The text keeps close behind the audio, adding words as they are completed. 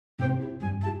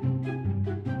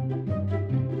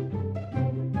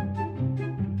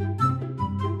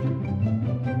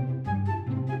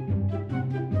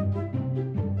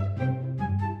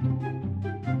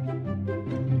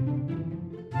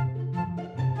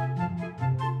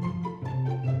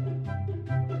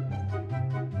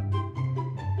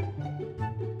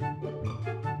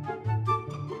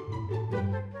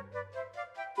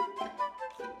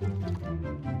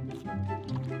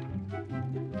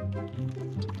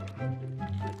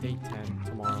Day 10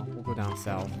 tomorrow. We'll go down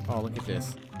south. Oh, look at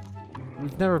this.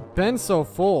 We've never been so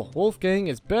full. Wolfgang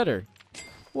is better.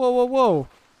 Whoa, whoa, whoa.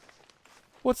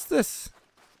 What's this?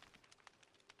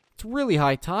 It's really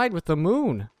high tide with the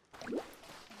moon.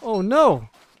 Oh no.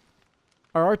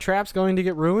 Are our traps going to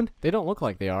get ruined? They don't look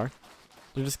like they are.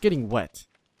 They're just getting wet.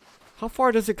 How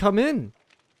far does it come in?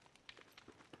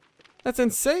 That's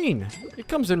insane. It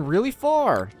comes in really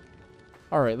far.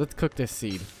 Alright, let's cook this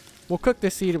seed. We'll cook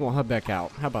this seed and we'll head back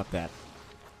out. How about that?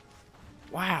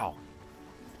 Wow.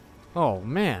 Oh,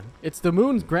 man. It's the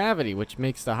moon's gravity which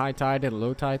makes the high tide and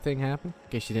low tide thing happen.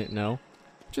 In case you didn't know.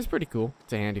 Which is pretty cool.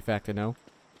 It's a handy fact to know.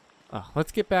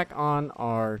 Let's get back on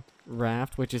our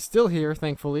raft, which is still here,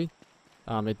 thankfully.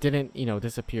 It didn't,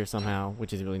 disappear somehow,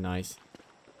 which is really nice.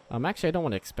 Actually, I don't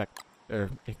want to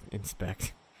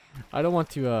inspect. I don't want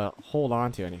to hold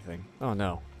on to anything. Oh,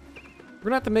 no. We're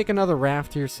going to have to make another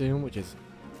raft here soon, which is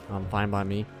fine by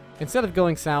me. Instead of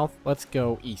going south, let's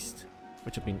go east.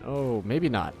 Which would mean, oh, maybe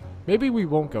not. Maybe we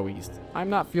won't go east. I'm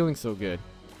not feeling so good.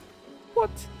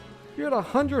 What? You're at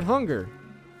 100 hunger.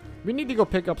 We need to go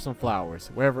pick up some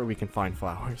flowers, wherever we can find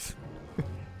flowers.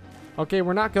 Okay,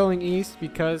 we're not going east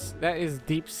because that is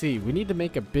deep sea. We need to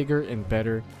make a bigger and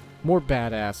better, more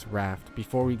badass raft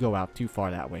before we go out too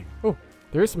far that way. Oh,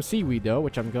 there is some seaweed though,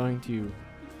 which I'm going to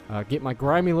get my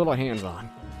grimy little hands on.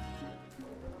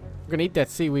 We're gonna eat that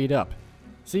seaweed up.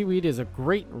 Seaweed is a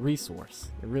great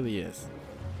resource. It really is.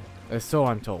 So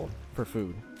I'm told, for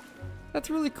food. That's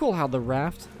really cool how the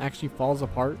raft actually falls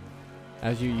apart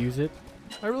as you use it.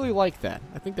 I really like that.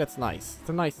 I think that's nice. It's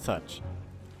a nice touch.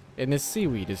 And this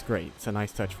seaweed is great. It's a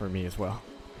nice touch for me as well.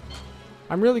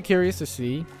 I'm really curious to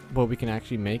see what we can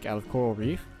actually make out of coral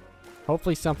reef.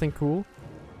 Hopefully something cool.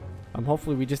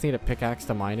 Hopefully we just need a pickaxe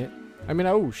to mine it. I mean,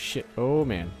 oh shit. Oh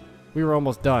man. We were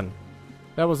almost done.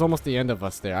 That was almost the end of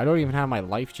us there. I don't even have my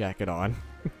life jacket on.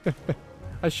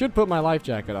 I should put my life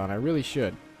jacket on. I really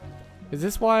should. Is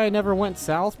this why I never went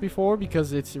south before?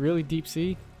 Because it's really deep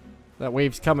sea? That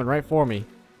wave's coming right for me.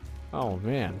 Oh,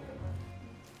 man.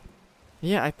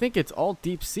 Yeah, I think it's all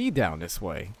deep sea down this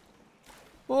way.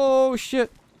 Oh,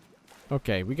 shit.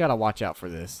 Okay, we gotta watch out for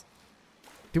this.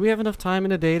 Do we have enough time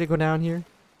in a day to go down here?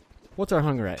 What's our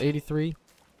hunger at? 83?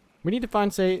 We need to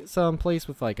find, say, some place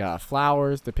with, like,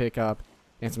 flowers to pick up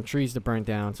and some trees to burn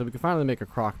down so we can finally make a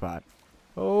crock pot.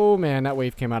 Oh, man, that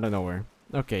wave came out of nowhere.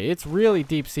 Okay, it's really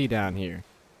deep sea down here.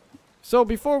 So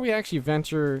before we actually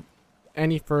venture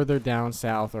any further down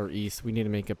south or east, we need to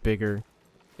make a bigger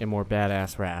and more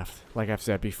badass raft, like I've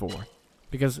said before.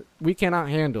 Because we cannot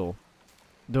handle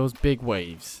those big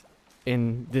waves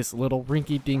in this little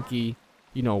rinky-dinky,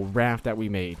 raft that we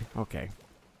made. Okay.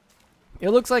 It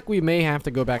looks like we may have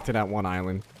to go back to that one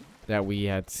island that we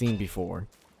had seen before,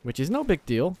 which is no big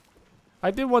deal.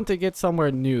 I did want to get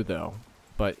somewhere new, though.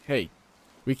 But, hey,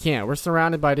 we can't. We're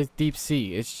surrounded by this deep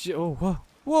sea. It's oh, whoa.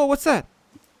 Whoa, what's that?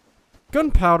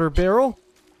 Gunpowder barrel?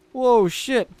 Whoa,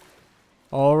 shit.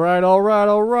 Alright, alright,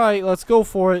 alright. Let's go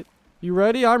for it. You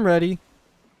ready? I'm ready.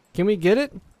 Can we get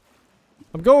it?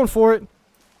 I'm going for it.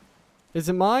 Is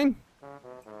it mine?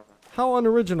 How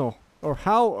unoriginal. Or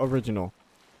how original?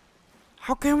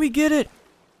 How can we get it?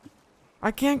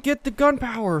 I can't get the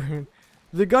gunpowder.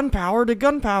 The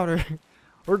gunpowder.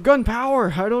 Or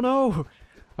gunpower. I don't know.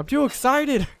 I'm too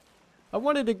excited. I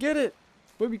wanted to get it,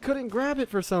 but we couldn't grab it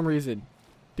for some reason.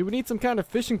 Do we need some kind of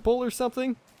fishing pole or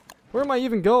something? Where am I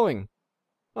even going?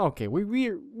 Okay,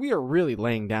 we are really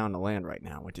laying down the land right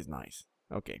now, which is nice.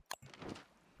 Okay.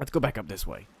 Let's go back up this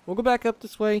way. We'll go back up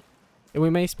this way, and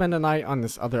we may spend a night on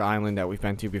this other island that we've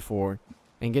been to before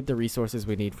and get the resources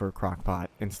we need for a crock pot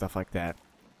and stuff like that.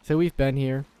 So we've been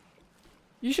here.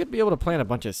 You should be able to plant a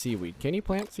bunch of seaweed. Can you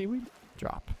plant seaweed?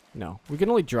 Drop. No, we can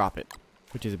only drop it,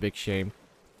 which is a big shame.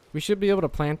 We should be able to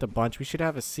plant a bunch. We should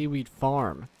have a seaweed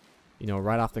farm,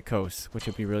 right off the coast, which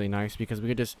would be really nice because we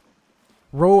could just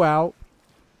row out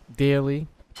daily,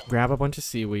 grab a bunch of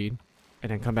seaweed,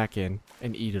 and then come back in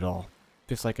and eat it all.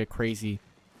 Just like a crazy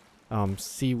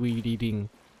seaweed eating,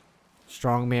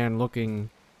 strongman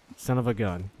looking son of a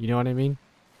gun. You know what I mean?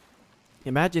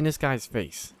 Imagine this guy's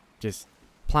face just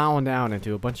plowing down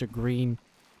into a bunch of green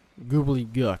goobly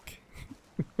guck.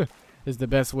 is the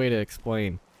best way to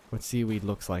explain what seaweed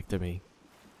looks like to me.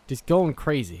 Just going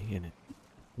crazy in it.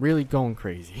 Really going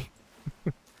crazy.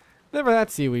 Never had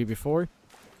seaweed before.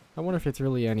 I wonder if it's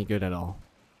really any good at all.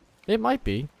 It might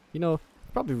be. You know,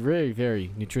 probably very,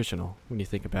 very nutritional when you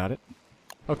think about it.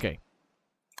 Okay.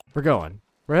 We're going.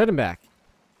 We're heading back.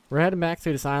 We're heading back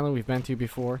to this island we've been to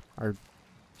before. Our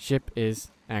ship is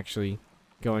actually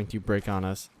going to break on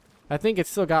us. I think it's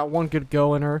still got one good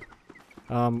go in her.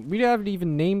 We haven't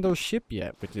even named our ship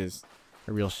yet, which is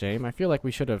a real shame. I feel like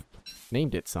we should have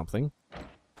named it something.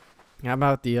 How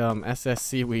about the SS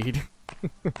Seaweed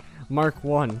Mark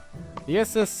 1? The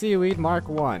SS Seaweed Mark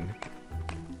 1.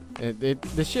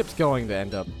 The ship's going to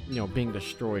end up, you know, being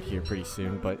destroyed here pretty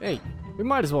soon, but hey, we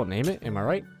might as well name it, am I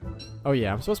right? Oh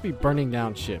yeah, I'm supposed to be burning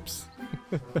down ships.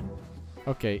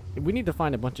 Okay, we need to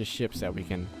find a bunch of ships that we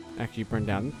can actually burn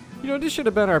down. You know, this should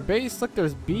have been our base. Look,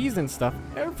 there's bees and stuff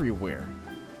everywhere.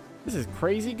 This is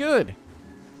crazy good.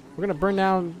 We're gonna burn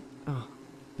down... Oh,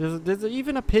 there's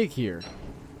even a pig here.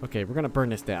 Okay, we're gonna burn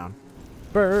this down.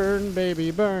 Burn,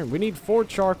 baby, burn. We need 4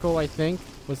 charcoal, I think,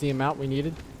 was the amount we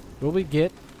needed. Will we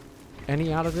get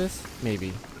any out of this?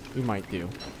 Maybe. We might do.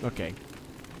 Okay.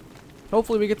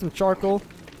 Hopefully we get some charcoal.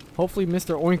 Hopefully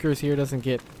Mr. Oinkers here doesn't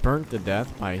get burnt to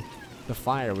death by the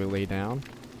fire we lay down.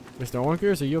 Mr.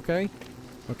 Oinkers, are you okay?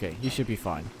 Okay, he should be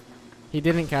fine. He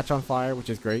didn't catch on fire, which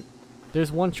is great.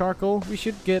 There's 1 charcoal. We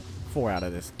should get 4 out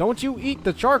of this. Don't you eat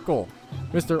the charcoal,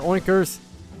 Mr. Oinkers.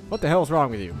 What the hell is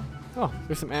wrong with you? Oh,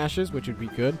 there's some ashes, which would be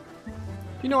good.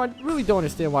 You know, I really don't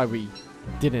understand why we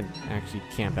didn't actually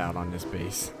camp out on this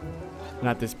base.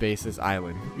 Not this base, this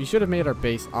island. We should have made our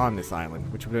base on this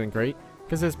island, which would have been great.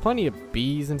 Because there's plenty of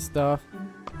bees and stuff.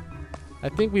 I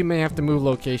think we may have to move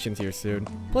locations here soon.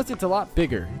 Plus, it's a lot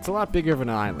bigger. It's a lot bigger of an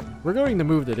island. We're going to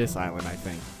move to this island, I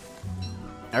think.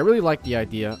 I really like the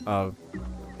idea of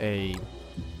a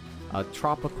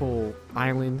tropical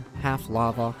island, half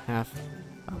lava, half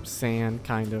sand,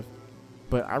 kind of.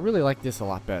 But I really like this a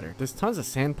lot better. There's tons of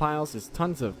sand piles. There's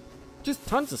tons of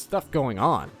stuff going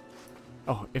on.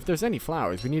 Oh, if there's any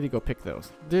flowers, we need to go pick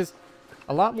those. There's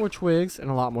a lot more twigs and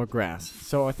a lot more grass.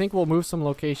 So I think we'll move some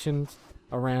locations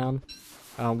around.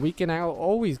 We can now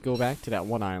always go back to that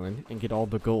one island and get all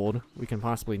the gold we can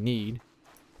possibly need.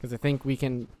 Because I think we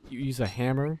can use a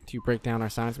hammer to break down our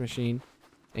science machine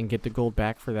and get the gold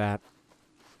back for that.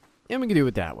 And we can do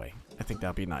it that way. I think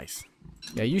that'd be nice.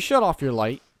 Yeah, you shut off your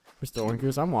light, Mr.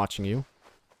 Oinkers. I'm watching you.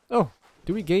 Oh,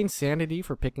 do we gain sanity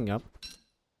for picking up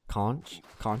conch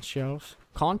shells?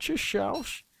 Conch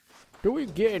shells? Do we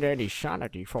gain any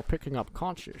sanity for picking up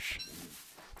conches?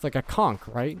 It's like a conch,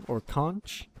 right? Or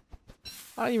conch?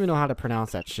 I don't even know how to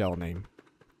pronounce that shell name.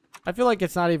 I feel like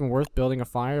it's not even worth building a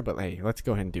fire, but hey, let's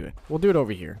go ahead and do it. We'll do it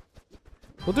over here.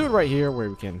 We'll do it right here where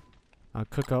we can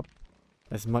cook up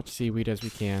as much seaweed as we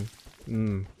can.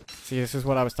 See, this is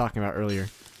what I was talking about earlier.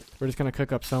 We're just going to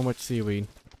cook up so much seaweed.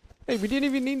 Hey, we didn't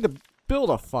even need to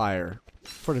build a fire.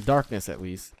 For the darkness, at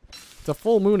least. It's a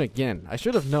full moon again. I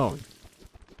should have known.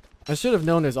 I should have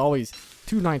known there's always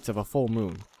 2 nights of a full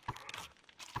moon.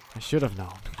 I should have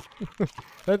known.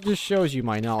 That just shows you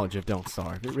my knowledge of Don't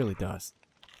Starve. It really does.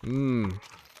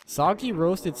 Soggy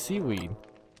roasted seaweed.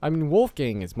 I mean,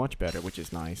 Wolfgang is much better, which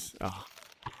is nice. Oh.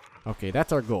 Okay,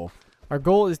 that's our goal. Our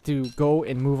goal is to go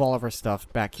and move all of our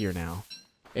stuff back here now.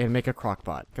 And make a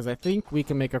crockpot. Because I think we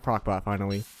can make a crockpot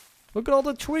finally. Look at all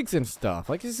the twigs and stuff.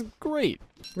 Like, this is great.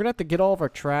 We're going to have to get all of our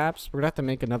traps. We're going to have to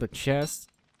make another chest.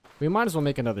 We might as well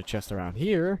make another chest around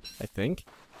here, I think.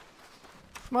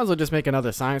 Might as well just make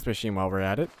another science machine while we're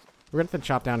at it. We're going to have to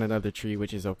chop down another tree,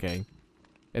 which is okay.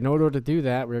 In order to do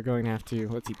that, we're going to have to...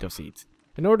 Let's eat those seeds.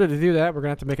 In order to do that, we're going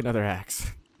to have to make another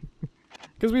axe.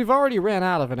 Because we've already ran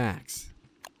out of an axe.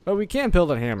 But we can build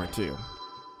a hammer, too.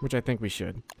 Which I think we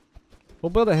should. We'll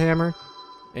build a hammer.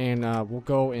 And we'll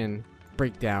go and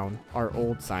break down our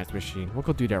old science machine. We'll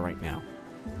go do that right now.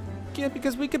 Yeah,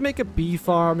 because we could make a bee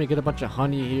farm and get a bunch of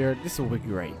honey here. This will be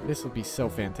great. This will be so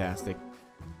fantastic.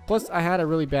 Plus, I had a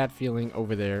really bad feeling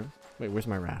over there. Wait, where's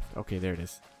my raft? Okay, there it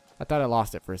is. I thought I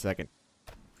lost it for a second.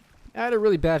 I had a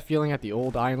really bad feeling at the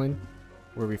old island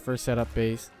where we first set up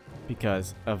base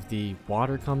because of the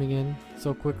water coming in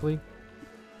so quickly.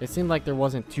 It seemed like there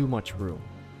wasn't too much room.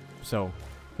 So,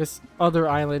 this other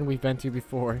island we've been to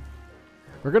before,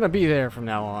 we're gonna be there from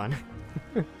now on.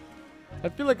 I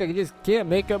feel like I just can't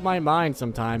make up my mind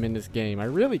sometime in this game. I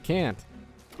really can't.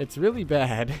 It's really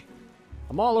bad.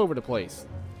 I'm all over the place.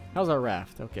 How's our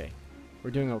raft? Okay.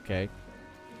 We're doing okay.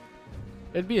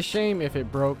 It'd be a shame if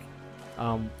it broke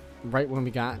right when we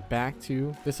got back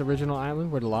to this original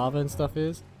island where the lava and stuff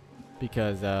is.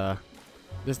 Because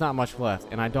there's not much left.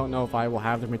 And I don't know if I will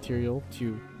have the material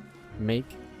to make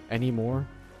any more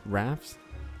rafts?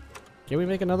 Can we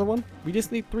make another one? We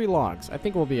just need 3 logs. I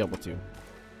think we'll be able to.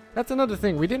 That's another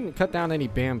thing. We didn't cut down any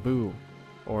bamboo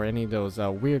or any of those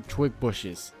weird twig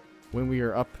bushes when we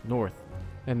were up north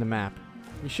in the map.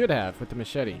 We should have with the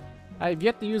machete. I've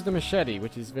yet to use the machete,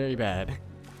 which is very bad.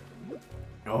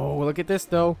 Oh, look at this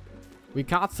though. We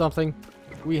caught something.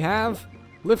 We have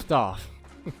liftoff.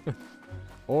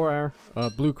 Or our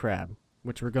blue crab,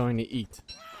 which we're going to eat.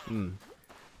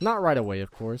 Not right away,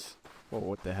 of course. Oh,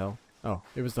 what the hell? Oh,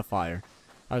 it was the fire.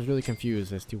 I was really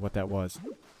confused as to what that was.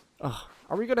 Ugh,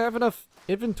 are we gonna have enough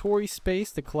inventory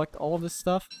space to collect all of this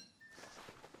stuff?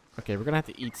 Okay, we're gonna have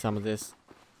to eat some of this.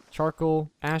 Charcoal,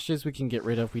 ashes we can get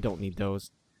rid of. We don't need those.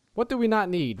 What do we not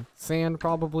need? Sand,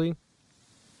 probably.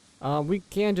 We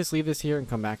can just leave this here and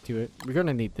come back to it. We're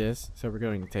gonna need this, so we're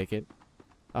going to take it.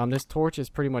 This torch is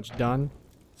pretty much done,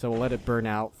 so we'll let it burn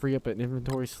out. Free up an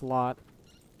inventory slot.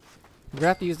 We're gonna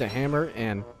have to use the hammer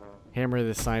and hammer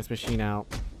this science machine out.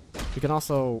 We can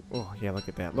also... Oh, yeah, look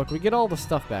at that. Look, we get all the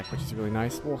stuff back, which is really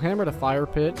nice. We'll hammer the fire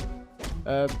pit.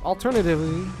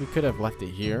 Alternatively, we could have left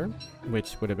it here,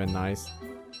 which would have been nice.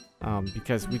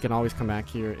 Because we can always come back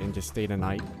here and just stay the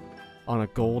night on a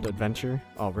gold adventure.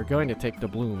 Oh, we're going to take the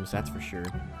blooms, that's for sure.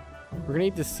 We're gonna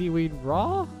eat the seaweed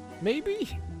raw?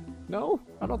 Maybe? No?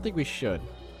 I don't think we should.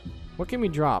 What can we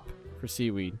drop for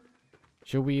seaweed?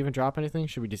 Should we even drop anything?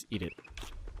 Should we just eat it?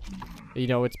 You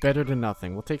know, it's better than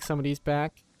nothing. We'll take some of these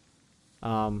back.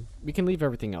 We can leave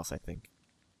everything else, I think.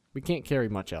 We can't carry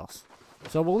much else.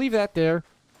 So we'll leave that there,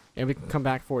 and we can come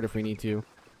back for it if we need to.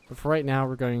 But for right now,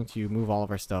 we're going to move all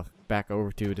of our stuff back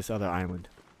over to this other island.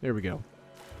 There we go.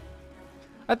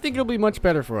 I think it'll be much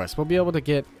better for us. We'll be able to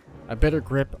get a better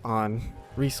grip on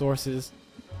resources,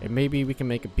 and maybe we can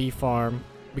make a bee farm.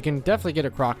 We can definitely get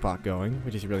a crockpot going,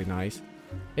 which is really nice.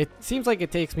 It seems like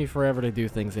it takes me forever to do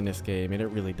things in this game, and it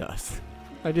really does.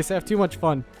 I just have too much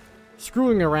fun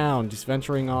screwing around, just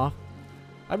venturing off.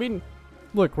 I mean,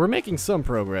 look, we're making some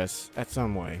progress at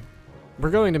some way. We're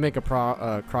going to make a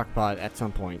crockpot at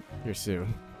some point here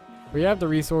soon. We have the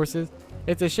resources.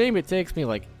 It's a shame it takes me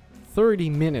like 30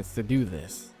 minutes to do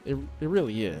this. It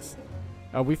really is.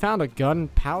 We found a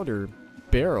gunpowder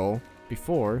barrel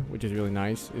before, which is really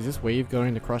nice. Is this wave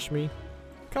going to crush me?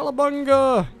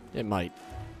 Calabunga! It might.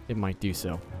 It might do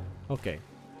so. Okay.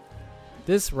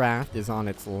 This raft is on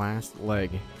its last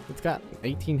leg. It's got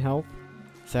 18 health,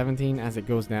 17 as it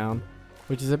goes down,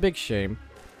 which is a big shame.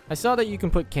 I saw that you can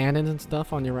put cannons and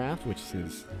stuff on your raft, which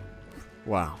is...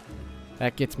 Wow.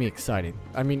 That gets me excited.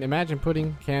 I mean, imagine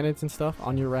putting cannons and stuff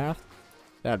on your raft.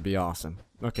 That'd be awesome.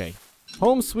 Okay.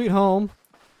 Home sweet home.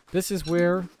 This is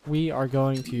where we are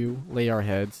going to lay our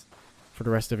heads for the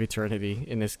rest of eternity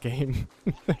in this game.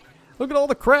 Look at all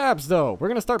the crabs, though. We're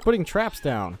going to start putting traps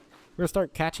down. We're going to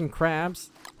start catching crabs.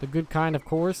 The good kind, of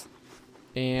course.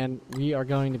 And we are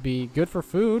going to be good for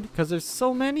food because there's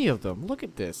so many of them. Look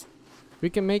at this. We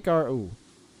can make our... Ooh.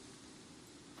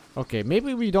 Okay,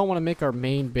 maybe we don't want to make our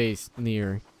main base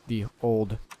near the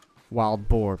old wild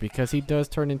boar because he does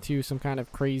turn into some kind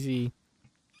of crazy...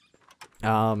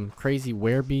 crazy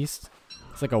werebeast.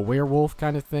 It's like a werewolf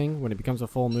kind of thing when it becomes a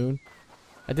full moon.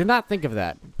 I did not think of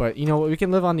that, but you know what? We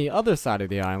can live on the other side of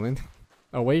the island,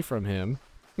 away from him.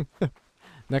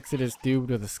 Next to this dude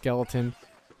with a skeleton,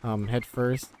 head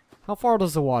first. How far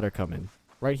does the water come in?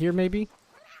 Right here, maybe?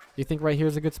 You think right here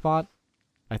is a good spot?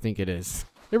 I think it is.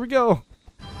 Here we go!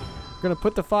 We're gonna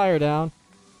put the fire down.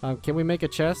 Can we make a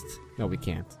chest? No, we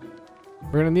can't.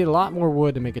 We're gonna need a lot more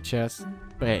wood to make a chest,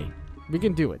 but hey, we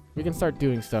can do it. We can start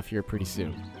doing stuff here pretty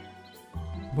soon.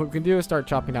 What we can do is start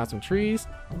chopping down some trees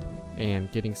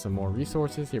and getting some more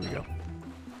resources. Here we go.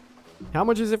 How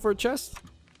much is it for a chest?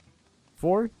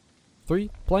 4?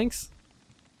 3 planks?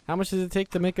 How much does it take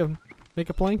to make a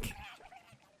plank?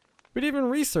 We didn't even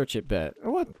research it, bet.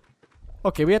 What?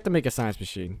 Okay, we have to make a science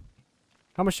machine.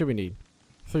 How much should we need?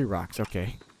 3 rocks,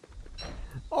 okay.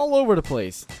 All over the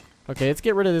place. Okay, let's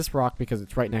get rid of this rock because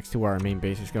it's right next to where our main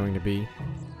base is going to be.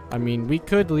 I mean, we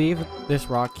could leave this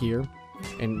rock here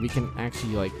and we can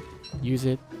actually like use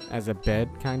it as a bed,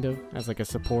 kind of, as like a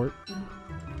support,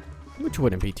 which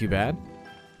wouldn't be too bad.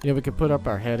 You know, we could put up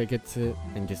our head against it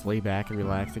and just lay back and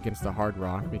relax against the hard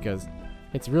rock because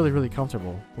it's really, really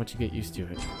comfortable once you get used to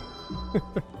it.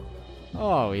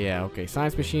 Oh yeah, okay,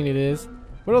 science machine it is.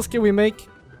 What else can we make?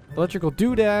 Electrical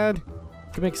doodad.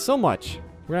 We can make so much.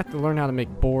 We're gonna have to learn how to make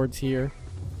boards here.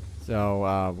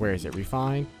 So, where is it?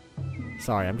 Refine?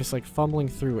 Sorry, I'm just like fumbling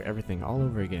through everything all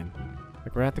over again.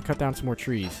 Like, we're gonna have to cut down some more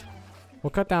trees.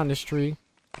 We'll cut down this tree,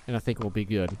 and I think we'll be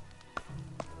good.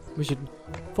 We should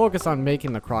focus on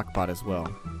making the crockpot as well.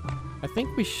 I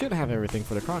think we should have everything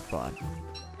for the crockpot.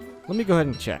 Let me go ahead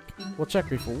and check. We'll check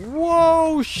before.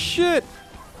 Whoa, shit!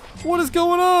 What is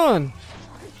going on?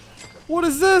 What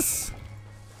is this?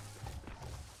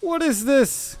 What is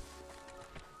this?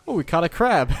 Oh, we caught a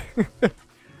crab.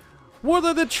 What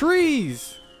are the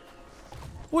trees?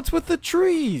 What's with the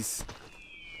trees?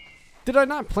 Did I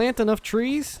not plant enough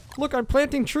trees? Look, I'm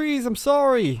planting trees. I'm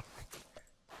sorry.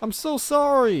 I'm so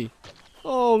sorry.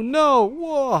 Oh, no.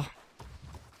 Whoa.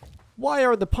 Why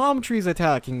are the palm trees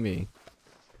attacking me?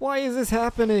 Why is this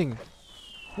happening?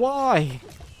 Why?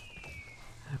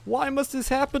 Why must this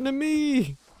happen to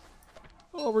me?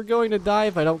 Oh, we're going to die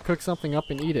if I don't cook something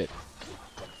up and eat it.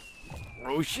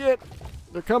 Oh, shit.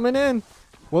 They're coming in.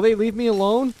 Will they leave me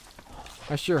alone?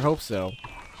 I sure hope so.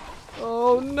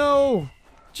 Oh, no.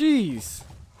 Jeez.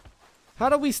 How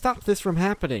do we stop this from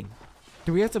happening?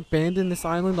 Do we have to abandon this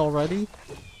island already?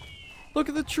 Look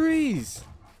at the trees.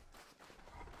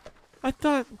 I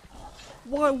thought...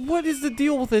 What is the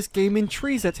deal with this game and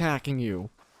trees attacking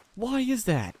you? Why is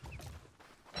that?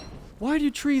 Why do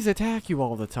trees attack you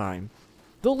all the time?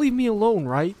 They'll leave me alone,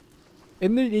 right?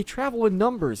 And they travel in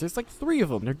numbers. There's like 3 of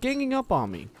them. They're ganging up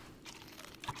on me.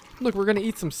 Look, we're gonna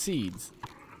eat some seeds.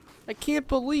 I can't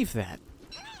believe that.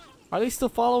 Are they still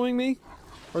following me?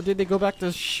 Or did they go back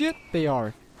to shit? They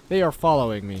are. They are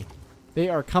following me. They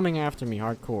are coming after me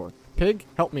hardcore. Pig,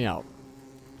 help me out.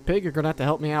 Pig, you're gonna have to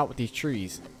help me out with these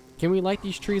trees. Can we light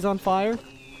these trees on fire?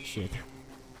 Shit.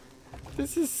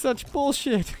 This is such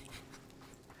bullshit.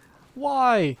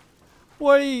 Why?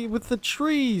 Why with the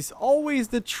trees? Always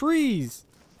the trees.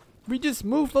 We just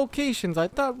moved locations. I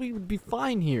thought we would be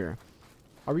fine here.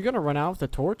 Are we gonna run out with the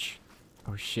torch?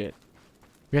 Oh shit.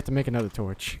 We have to make another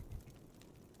torch.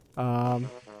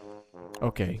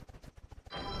 Okay.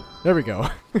 There we go.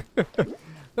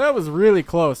 That was really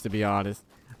close, to be honest.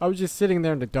 I was just sitting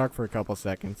there in the dark for a couple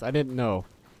seconds. I didn't know.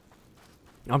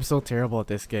 I'm so terrible at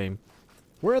this game.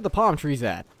 Where are the palm trees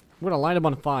at? I'm gonna light them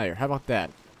on fire. How about that?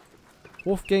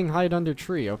 Wolfgang hide under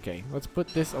tree. Okay, let's put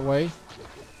this away.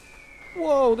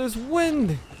 Whoa, there's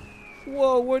wind!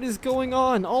 Whoa, what is going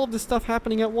on? All of this stuff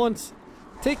happening at once.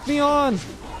 Take me on!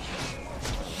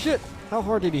 Shit! How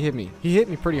hard did he hit me? He hit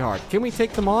me pretty hard. Can we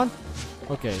take them on?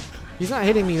 Okay. He's not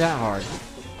hitting me that hard.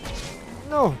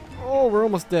 No! Oh, we're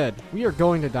almost dead. We are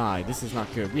going to die. This is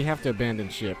not good. We have to abandon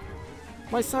ship.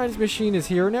 My science machine is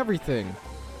here and everything.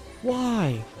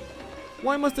 Why?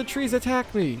 Why must the trees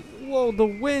attack me? Whoa, the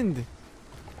wind!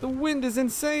 The wind is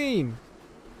insane!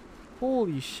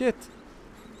 Holy shit.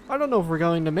 I don't know if we're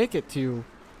going to make it to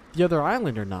the other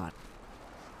island or not.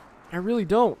 I really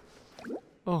don't.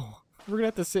 Oh, we're gonna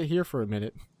have to sit here for a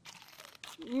minute.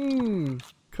 Mmm,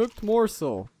 cooked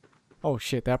morsel. Oh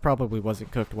shit, that probably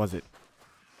wasn't cooked, was it?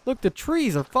 Look, the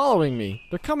trees are following me.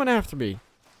 They're coming after me.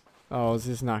 Oh, this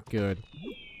is not good.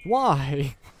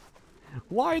 Why?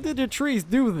 Why did the trees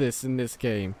do this in this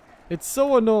game? It's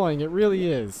so annoying, it really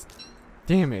is.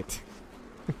 Damn it.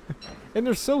 And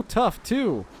they're so tough,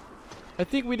 too. I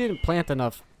think we didn't plant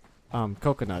enough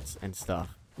coconuts and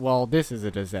stuff. Well, this is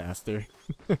a disaster.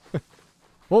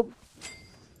 Well,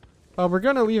 we're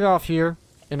gonna leave off here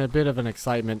in a bit of an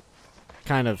excitement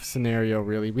kind of scenario,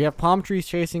 really. We have palm trees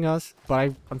chasing us, but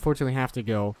I unfortunately have to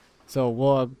go. So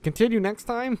we'll continue next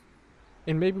time,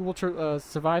 and maybe we'll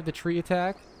survive the tree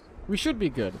attack. We should be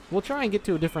good. We'll try and get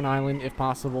to a different island if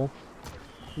possible.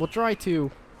 We'll try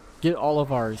to get all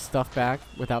of our stuff back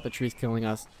without the trees killing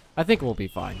us. I think we'll be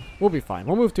fine. We'll be fine.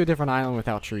 We'll move to a different island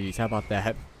without trees. How about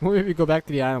that? We'll maybe go back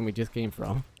to the island we just came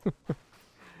from.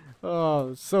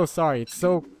 Oh, so sorry. It's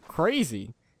so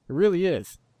crazy. It really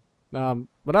is.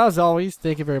 But as always,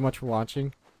 thank you very much for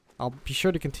watching. I'll be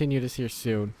sure to continue this here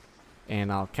soon,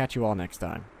 and I'll catch you all next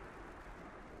time.